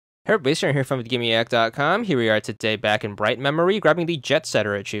Herb Baser here from VidGamiac.com. Here we are today back in Bright Memory, grabbing the Jet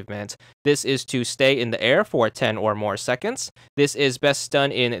Setter achievement. This is to stay in the air for 10 or more seconds. This is best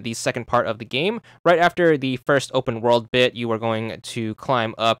done in the second part of the game. Right after the first open world bit, you are going to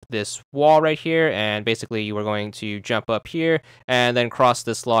climb up this wall right here, and basically you are going to jump up here and then cross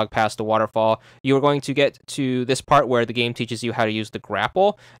this log past the waterfall. You are going to get to this part where the game teaches you how to use the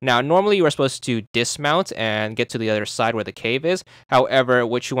grapple. Now, normally you are supposed to dismount and get to the other side where the cave is. However,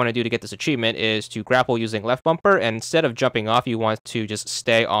 what you want to do to get this achievement is to grapple using left bumper, and instead of jumping off, you want to just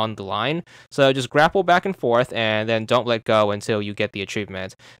stay on the line. So just grapple back and forth, and then don't let go until you get the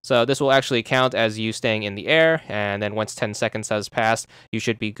achievement. So this will actually count as you staying in the air, and then once 10 seconds has passed, you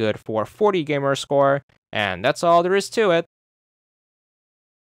should be good for 40 gamer score, and that's all there is to it.